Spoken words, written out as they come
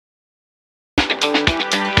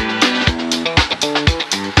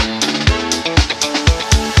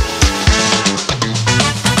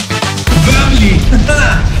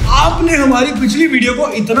हमारी पिछली वीडियो को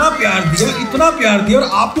इतना प्यार दिया और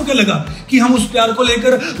आपको क्या लगा कि हम उस प्यार को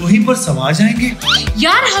लेकर वहीं पर समा जाएंगे?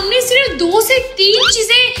 यार हमने सिर्फ 2 से 3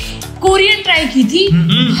 चीजें कोरियन ट्राई की थी।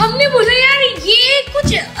 हमने बोला यार ये कुछ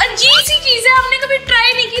अजीब सी चीज है, हमने कभी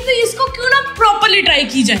ट्राई नहीं की, तो इसको क्यों ना प्रॉपर्ली ट्राई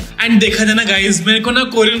की जाए। एंड देखा जाए ना गाइस, मेरे को ना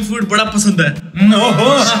कोरियन फूड बड़ा पसंद है।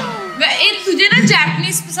 तुझे ना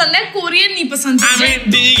जापानीज पसंद है, कोरियन नहीं पसंद है।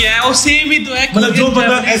 ठीक है, वो सेम ही तो है। मतलब जो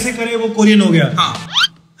बंदा ऐसे करे वो कोरियन हो गया। हाँ।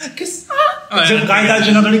 जब गाय दाल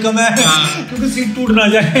चना थोड़ी कम है क्योंकि सीट टूट ना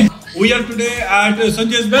जाए। We are today at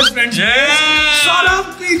Sanjay's best friend Saurabh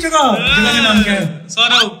की जगह का नाम क्या है?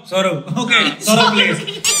 सौरभ। Okay, Saurabh place.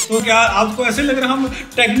 तो क्या आपको ऐसे लग रहा है हम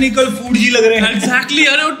टेक्निकल फूड जी लग रहे हैं? एग्जैक्टली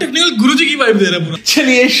यार, वो टेक्निकल गुरुजी की वाइब दे रहा है पूरा।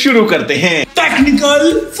 चलिए शुरू करते हैं technical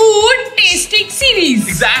food testing series.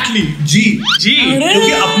 Exactly जी।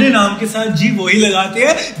 क्योंकि अपने नाम के साथ जी वही लगाते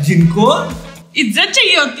हैं जिनको इज्जत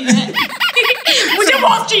चाहिए होती है। मुझे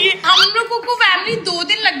बहुत चाहिए। हम लोगों को फैमिली 2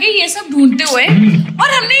 दिन लग गए ये सब ढूंढते हुए, और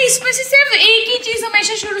हमने इसमें से सिर्फ एक ही चीज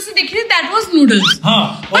हमेशा शुरू से देखी थी, दैट वाज नूडल्स। हाँ,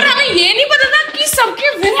 और हमें ये नहीं पता था कि सबकी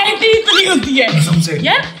वैरायटी इतनी होती है।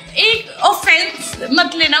 यार एक ऑफेंस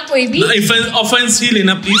मत लेना कोई भी, ऑफेंस ही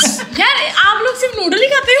लेना प्लीज। यार आप लोग सिर्फ नूडल ही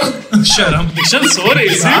खाते हो। शर्म सो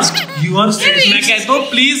रेसिस्ट यू आर। मैं कहता हूँ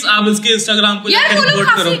प्लीज आप इसके इंस्टाग्राम को यार रिपोर्ट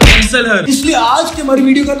करो, कैंसिल हर। इसलिए आज की हमारी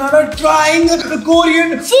वीडियो का नाम है trying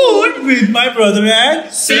Korean food with my brother and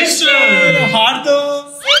sister. Heart दो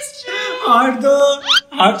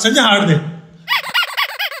Sanjay, heart they.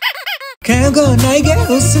 Can't go 나에게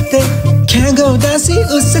웃을 때 Can't go 다시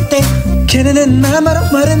웃을 때 걔네는 나만을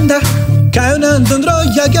말한다 가요는 돈으로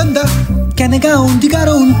여긴다 걔네가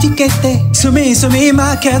온디가로 움직였대 숨이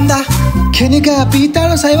막힌다 걔네가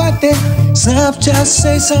삐따로 살왔대 Stop just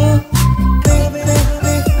say so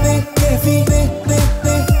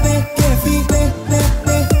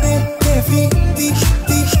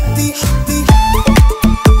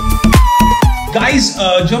guys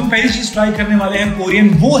जो हम पहली चीज ट्राई करने वाले हैं कोरियन,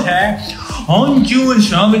 वो है होंगक्यू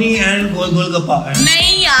शामनी एंड गोलगप्पा।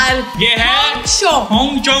 नहीं यार, ये है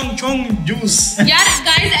होंग चोंग जूस। यार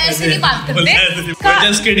गाइस ऐसे नहीं बात करते।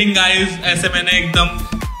 जस्ट किडिंग गाइस, ऐसे मैंने एकदम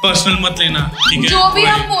पर्सनल मत लेना, ठीक है? जो भी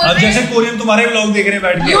हम बोल रहे हैं, जैसे कोरियन तुम्हारे व्लॉग देख रहे हैं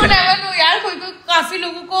बैठ के। You never know यार, कोई काफी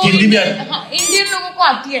लोगों को हिंदी भी आती है। हाँ, इंडियन लोगों को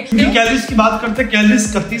आती है। कैलोरीज की बात करते हैं, कैलोरीज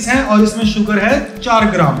 31 है और इसमें शुगर है 4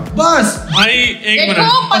 ग्राम बस। भाई एक मिनट,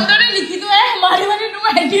 देखो 15 ने लिखी तो है, हमारे वाले लोग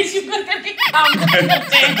एडिट शुगर करके काम करते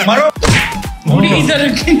हैं। मारो थोड़ी इधर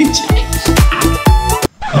रख के नीचे।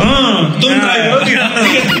 हाँ तुम ट्राई करो।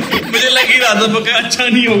 मुझे लग ही रहा था पक्का अच्छा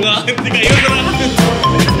नहीं होगा।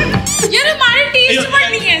 यार हमारे टेस्ट बट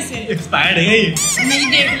नहीं है ऐसे। एक्सपायर्ड है ये? नहीं,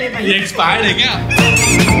 देख ले भाई। ये एक्सपायर्ड है क्या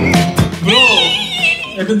ब्रो?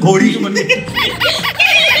 एक घोड़ी की बनी।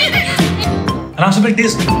 आराम से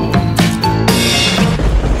test.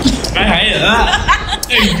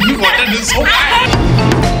 Water is so bad.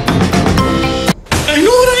 I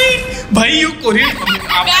know right? भाई you Korean,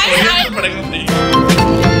 आप कोरियन तो पड़ेगा नहीं।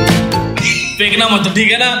 फेंकना मत, ठीक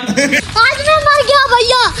है ना? आज मैं मर गया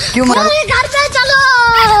भैया। क्यों मरा? घर पे चलो।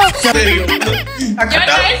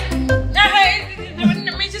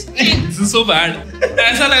 This is so bad.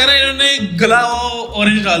 ऐसा लग रहा है इन्होंने गला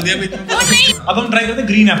ऑरेंज डाल दिया बीच में। अब हम ट्राई करते हैं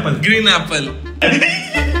ग्रीन एप्पल।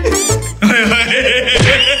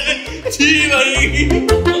 जी भाई।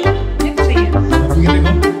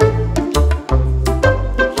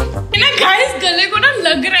 गाइस गले को ना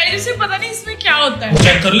लग रहा है जैसे, पता नहीं इसमें क्या होता है।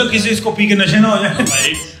 चेक कर लो, किसी इसको पी के नशे ना हो जाए।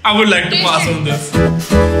 भाई I would like to pass on this.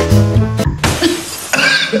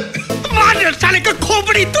 साले का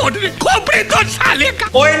खोपड़ी तोड़ साले का।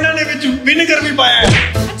 ओ इन्होंने विनेगर भी पाया है।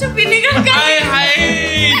 अच्छा विनेगर का? हाय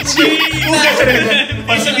छी। वो कैसे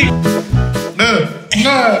पर्सनली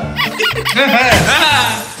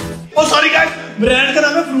ओ सॉरी गाइस, ब्रांड का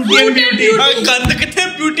नाम है फ्रूटी एंड ब्यूटी। गंद कितने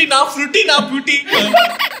ब्यूटी ना फ्रूटी।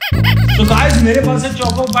 तो गाइस मेरे पास है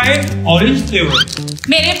चोको पाई ऑरेंज फ्लेवर,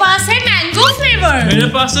 मेरे पास है मैंगो फ्लेवर, मेरे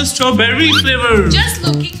पास है strawberry flavour. Just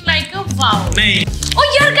looking like अ वाव। नहीं ओ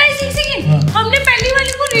यार गाइस एक सेकंड, हमने पहली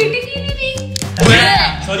वाली को रेटिंग ही नहीं दी।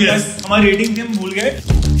 सॉरी गाइस, हमारी रेटिंग थी, हम भूल गए।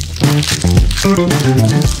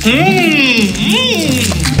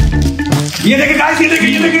 ये देखिए गाइस, ये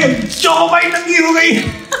देखिए चोको पाई नंगी हो गई।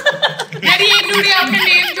 यार ये वीडियो आपके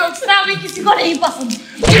लेम जोक्स था, अभी किसी को नहीं पसंद।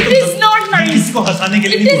 It is not nice. किसी को हंसाने के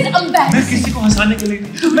लिए नहीं, मैं किसी को हंसाने के लिए,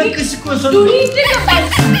 मैं किसी को do it is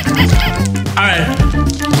embarrassing। Alright,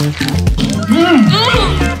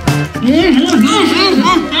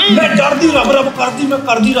 मैं डरती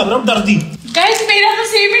रब डरती। गाइस मेरा तो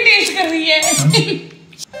सेम ही टेस्ट कर रही है।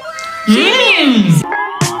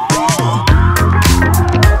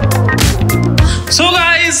 सो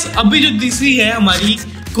गाइस अभी जो तीसरी है हमारी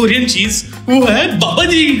कोरियन चीज, वो है बाबा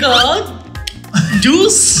जी का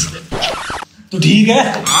जूस। तो ठीक है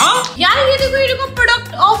यार ये देखो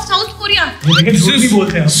प्रोडक्ट ऑफ साउथ कोरिया। लेकिन झूठ भी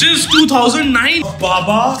बोलते हैं सिंस 2009।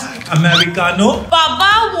 बाबा अमेरिकानो,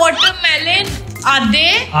 बाबा वाटरमेलन,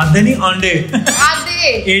 आधे नहीं आंडे,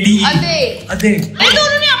 एडी आधे। ये तो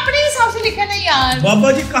उन्होंने अपने हिसाब से लिखा ना यार।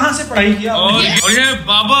 बाबा जी कहाँ से पढ़ाई किया? और ये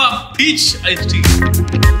बाबा पीच आइस टी।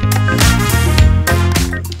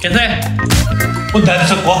 कैसा है? वो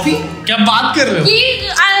दैट्स अ कॉफी। क्या बात कर रहे हो? ये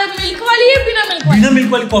मिल्क वाली है बिना मिल्क वाली? बिना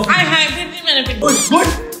मिल्क वाली कॉफी। हाय फिर भी मैंने पी। गुड।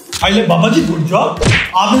 हाय बाबा जी, गुड जॉब।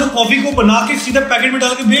 आपने तो कॉफी को बना के सीधा पैकेट में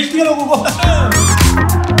डाल के बेच दिया लोगों को।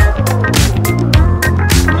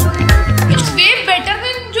 It's way better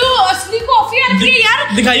than जो असली कॉफी आती है यार।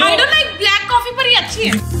 दिखाइए। I don't like black coffee पर ये अच्छी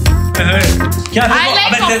है। क्या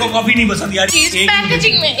like तेरे को कॉफी नहीं पसंद यार? चीज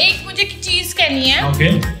पैकेजिंग में एक मुझे चीज कहनी है ओके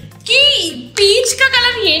कि पीच का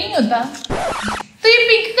कलर ये नहीं होता, तो ये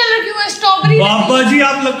पिंक कलर क्यों है? स्ट्रॉबेरी। बाबा जी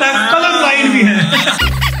आप लगता है कलर ब्लाइंड भी हैं।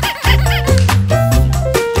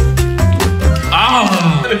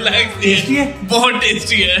 टेस्टी है, बहुत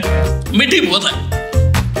टेस्टी है, मीठी बहुत है।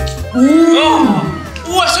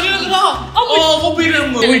 वो असली लग रहा। वो भी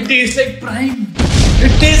रंग। It tastes like prime.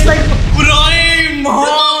 It tastes like Prime।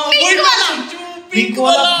 हाँ, पिंक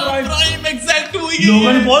वाला prime exact वही है।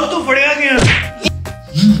 लोगन पॉल तो फड़ेगा क्या?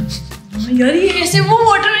 यार ये ऐसे वो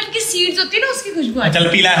वाटरमेलन की सीड्स होती है ना, उसकी खुशबू आती है। चल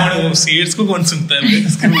पीला है। वो सीड्स को कौन सुनता है?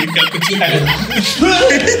 इसका क्या कुछ नहीं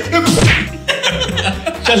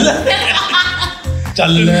चल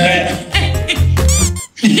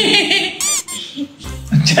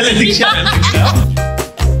चल दीक्षा।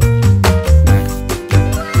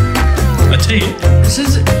 अच्छा ये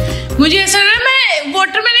मुझे ऐसा लग रहा है मैं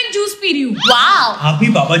वाटरमेलन जूस पी रही हूँ। वाओ। आप भी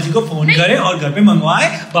बाबा जी को फोन करें और घर पे मंगवाएं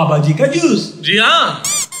बाबा जी का जूस। जी हाँ।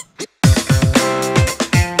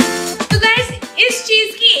 तो गाइस इस चीज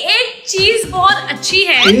की एक चीज बहुत अच्छी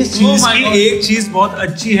है। इस चीज की एक चीज बहुत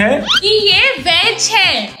अच्छी है कि ये वेज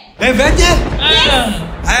है। वेज है।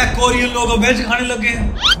 कोरियन लोग वेज खाने लगे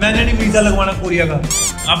हैं। मैंने नहीं वीजा लगवाना कोरिया का।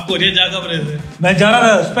 आप कोरिया जा कब रहे थे? मैं जा रहा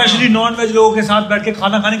था स्पेशली नॉन वेज लोगों के साथ बैठ के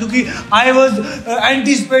खाना खाने, क्योंकि I was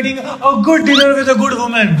anticipating a good dinner with a good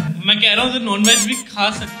woman. मैं कह रहा हूँ नॉन वेज भी खा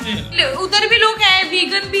सकते हैं। उधर भी लोग हैं,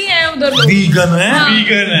 वीगन भी हैं उधर लोग। वीगन है? हाँ।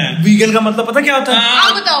 वीगन है। वीगन का मतलब पता क्या होता है?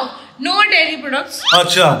 आप बताओ। No dairy products.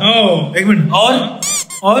 अच्छा एक मिनट।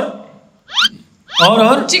 और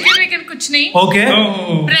चिकन विकन कुछ नहीं। ओके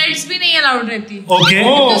ब्रेड्स भी नहीं अलाउड रहती। ओके तो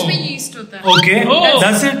उसमें यीस्ट होता है। Okay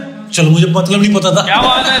that's it. चलो मुझे मतलब नहीं पता था। क्या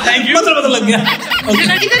बात है, थैंक यू। मतलब लग गया।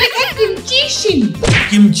 इधर लिखा है किमची शिन।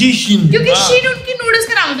 किमची शिन, क्योंकि शिन उनकी नूडल्स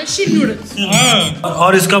का नाम होता है, शिन नूडल्स।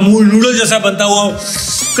 और इसका मूल नूडल जैसा बनता हुआ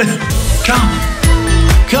क्या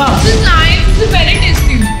क्या वेरी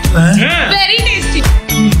टेस्टी, वेरी टेस्टी,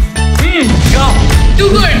 क्या टू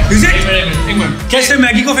गुड। Is it? कैसे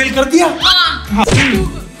मैगी को फेल कर दिया? हाँ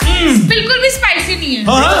बिल्कुल भी स्पाइसी नहीं है।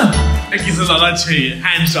 हाँ मैगी से ज्यादा अच्छा ही है,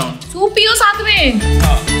 हैंड्स डाउन। सूप पियो साथ में।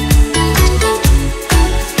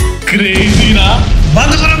 क्रेजी ना।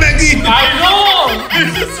 बंद करो Maggi. I know.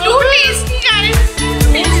 To tasty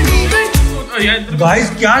guys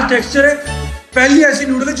क्या टेक्सचर है। पहली ऐसी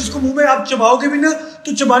नूडल है जिसको मुंह में आप चबाओगे भी ना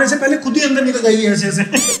तो चबाने से पहले खुद ही अंदर निकल जाएगी ऐसे ऐसे।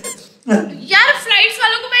 यार फ्लाइट्स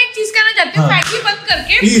वालों को मैं एक चीज कहना चाहती हूँ, मैगी बंद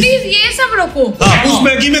करके Please. प्लीज ये सब रोको। उस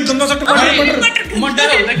मैगी में गंदा सा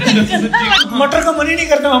मटर का मन ही नहीं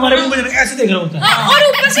करता हमारे मुंह में, ऐसे देख रहा होता है। और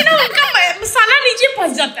ऊपर से ना उनका मसाला नीचे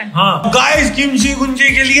फंस जाता है। हाँ गाइस किमची गुंजी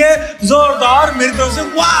के लिए जोरदार मेरी तरफ से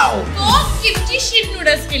वाओ। तो किमची शिन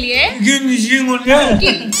नूडल्स के लिए kimchi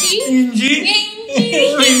Gunji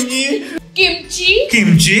kimchi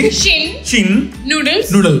kimchi Shin Shin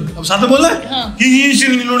noodles. Noodle. अब साथ में बोलना है? हाँ। कि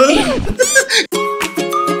शिन नूडल।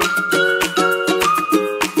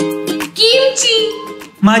 किमची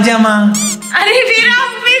माजामा। अरे मेरा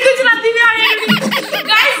मैं गुजराती में आ गया।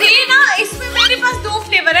 गाइस ये ना इसमें मेरे पास दो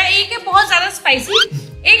फ्लेवर है, एक है बहुत ज्यादा स्पाइसी,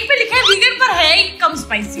 एक पे लिखा है वीगन पर है कम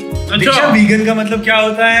स्पाइसी। अच्छा वीगन का मतलब क्या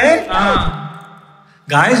होता है?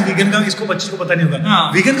 गाइस वीगन का इसको 25 को पता नहीं होगा।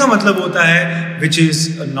 वीगन का मतलब होता है which is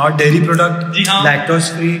not dairy product, lactose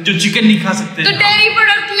free, जो चिकन नहीं खा सकते। तो डेयरी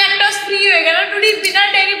प्रोडक्ट लैक्टोज फ्री होएगा ना? टुडे बिना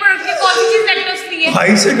डेयरी प्रोडक्ट के कौन सी चीज लैक्टोज फ्री है?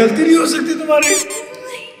 भाई से गलती नहीं हो सकती तुम्हारी।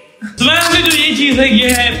 तो मैम जो ये चीज है ये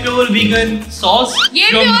है प्योर वीगन सॉस, ये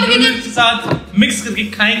जो प्योर नूडल्स वीगन के साथ मिक्स करके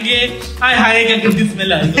खाएंगे। हाय हाय क्या गंदी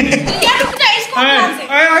स्मेल आ रही है। यार रुक जा, इसको कौन से?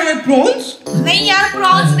 हाय प्रॉन्स? नहीं यार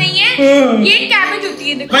प्रॉन्स नहीं है, ये कैबेज होती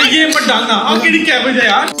है। देखो भाई ये मत डालना, आखिरी कैबेज है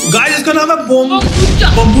यार। गाइस इसका नाम है बम्बूचा।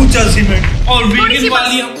 बम्बूचा सीमेंट। और थोड़ी सी वीगन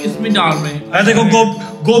वाली हम इसमें डाल रहे हैं। देखो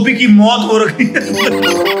गोभी की मौत हो रखी है।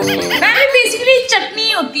 बेसिकली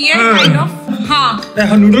चटनी होती है काइंड ऑफ।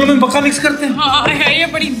 हाँ नूडल में पक्का मिक्स करते हैं। हाँ ये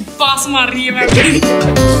बड़ी बास मार रही है मैं।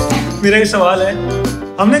 मेरा एक सवाल है,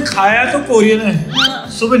 हमने खाया तो कोरियन है,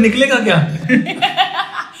 सुबह निकलेगा क्या?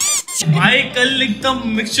 भाई कल एकदम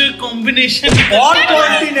mixture combination All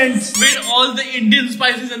continents with all the Indian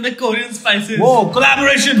spices and the Korean spices. वो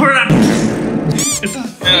collaboration।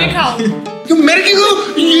 ये खाओ। क्यों मेरे की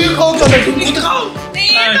ये खाओ तो तुम खुद खाओ। नहीं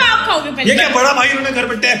ये तो आप खाओगे पहले। ये क्या बड़ा भाई उन्होंने घर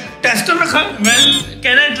पे टेस्टर रखा है। Well,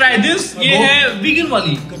 can I try this? ये है vegan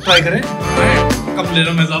वाली। ट्राई करें। कब ले रहा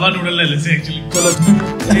हूँ मैं, ज्यादा नूडल ले लेते हैं एक्चुअली।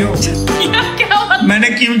 क्या बात? मैंने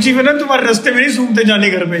किमची में ना तुम्हारे रास्ते में नहीं सूंघते जाने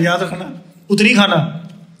घर पे, याद रखना उतनी खाना।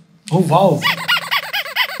 Oh wow.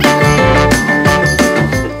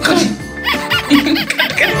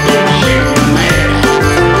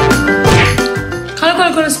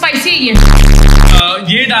 खाओ स्पाइसी है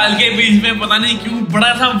ये डाल के बीच में पता नहीं क्यों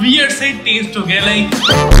बड़ा सा वियर्ड से टेस्ट हो गया, लाइक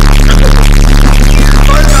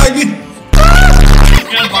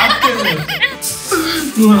क्या बात कर रहे हो?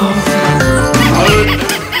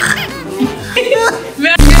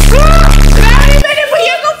 मैंने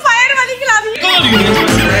भैया को फायर वाली खिला दी।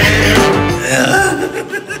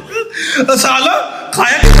 साला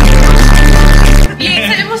खाया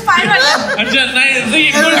ये वो फायर वाला। अच्छा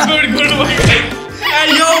नहीं, गुड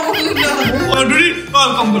अयो डूडी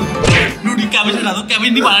कम करो डूडी, कैबेज हटा दो,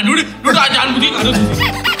 कैबेज नहीं पाना डूडी, आज जान मुझे खा दो,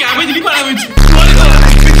 कैबेज नहीं पाना मुझे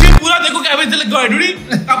पूरा देखो कैबेज लग गया डूडी।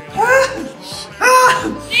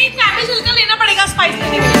 नहीं कैबेज हल्का लेना पड़ेगा स्पाइस लेने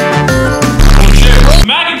के लिए।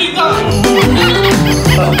 मैं कितनी था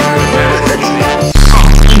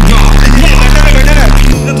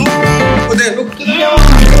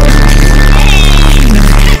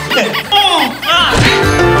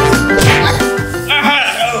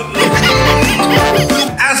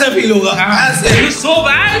ऐसे फील होगा ऐसे। सो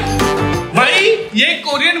बैड भाई, ये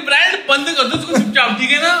कोरियन ब्रांड बंद कर दो उसको चुपचाप,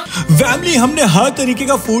 ठीक है ना? फैमिली हमने हर तरीके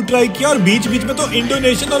का फूड ट्राई किया और बीच बीच में तो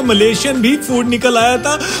इंडोनेशियन और मलेशियन भी फूड निकल आया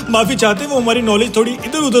था। माफी चाहते वो हमारी नॉलेज थोड़ी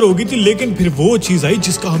इधर उधर हो गई थी, लेकिन फिर वो चीज आई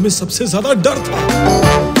जिसका हमें सबसे ज्यादा डर था।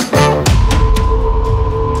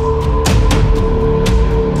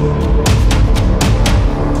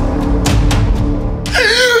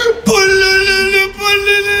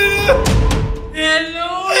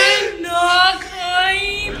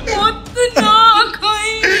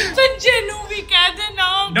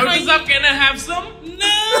 डॉक्टर साहब can I have some?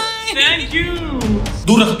 Thank you.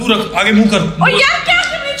 दूर रख आगे मुंह कर। ओ यार क्या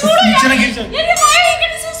कर रहे, छोड़ो नीचे ना यार। गिर जाए। यार ये why are you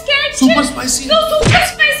getting so scared? Super spicy. तो सुपर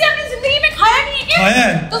स्पाइसी आपने जिंदगी में खाया नहीं है क्या? खाया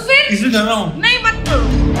है तो फिर इसलिए डर रहा हूँ। नहीं मत करो।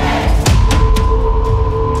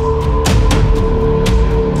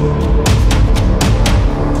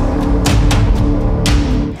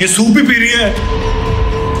 ये सूप ही पी रही है।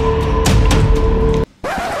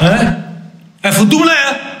 हैं? फुद्दू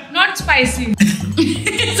बनाया? Not spicy.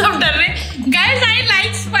 सब डर रहे। Guys, I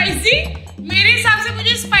like spicy. मेरे हिसाब से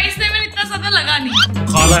मुझे स्पाइस लेवल इतना ज्यादा लगा नहीं।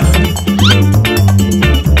 खा ला।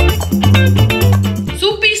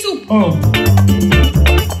 Soup P soup.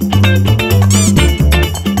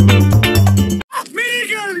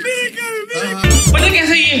 पता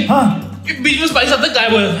कैसे ये? हाँ। बीच में स्पाइस आता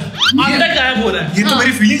गायब हो रहा है, आता गायब हो रहा है। ये तो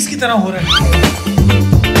मेरी फीलिंग्स की तरह हो रहा है।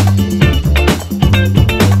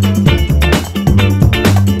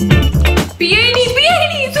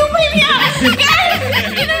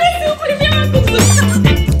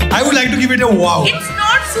 I would like to give it a wow. It's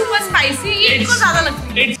not super spicy. ये इनको ज़्यादा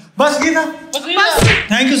लगती है। बस ये था।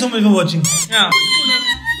 Thank you so much for watching.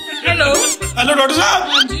 Hello. Hello doctor साहब।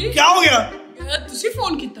 क्या हो गया? तुसी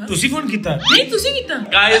फोन कितना? तुसी फोन कितना? नहीं तुसी कितना?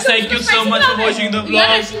 Guys, thank you so much for watching the vlog.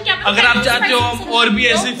 अगर आप चाहते हो हम और भी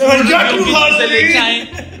ऐसे से लेके आए,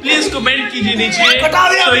 प्लीज कमेंट कीजिए नीचे।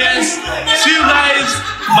 So yes, see you guys.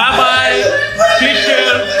 Bye bye. Take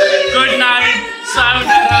care. Good night.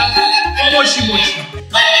 Sayonara. Moshi moshi.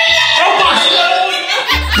 Oh, boss.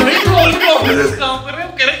 Don't काम कर रहे हो,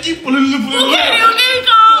 कह रहे हैं कि पुलुल्लु पुलुल्लु